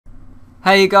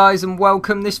Hey guys and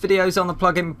welcome. This video is on the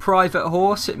plugin Private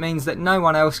Horse. It means that no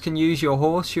one else can use your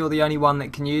horse, you're the only one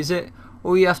that can use it.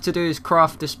 All you have to do is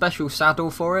craft a special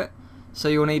saddle for it. So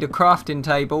you'll need a crafting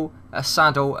table, a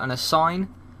saddle and a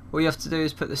sign. All you have to do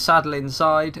is put the saddle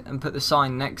inside and put the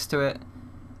sign next to it.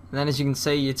 And then as you can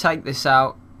see, you take this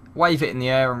out, wave it in the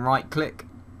air and right click,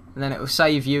 and then it will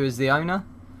save you as the owner.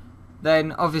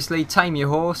 Then obviously tame your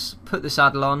horse, put the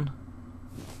saddle on,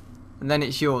 and then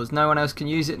it's yours. No one else can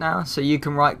use it now, so you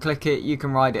can right click it, you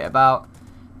can ride it about,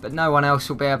 but no one else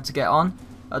will be able to get on.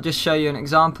 I'll just show you an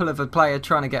example of a player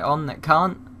trying to get on that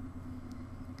can't.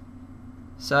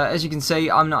 So as you can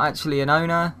see, I'm not actually an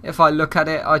owner. If I look at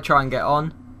it, I try and get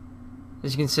on.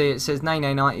 As you can see, it says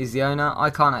Nene Knight is the owner.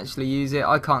 I can't actually use it,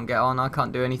 I can't get on, I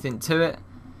can't do anything to it.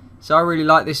 So I really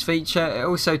like this feature. It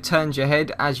also turns your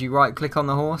head as you right click on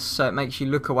the horse, so it makes you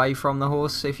look away from the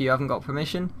horse if you haven't got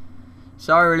permission.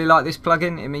 So I really like this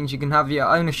plugin. It means you can have your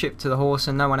ownership to the horse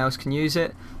and no one else can use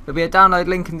it. There'll be a download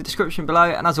link in the description below,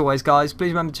 and as always guys, please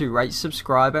remember to rate,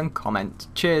 subscribe and comment.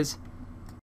 Cheers.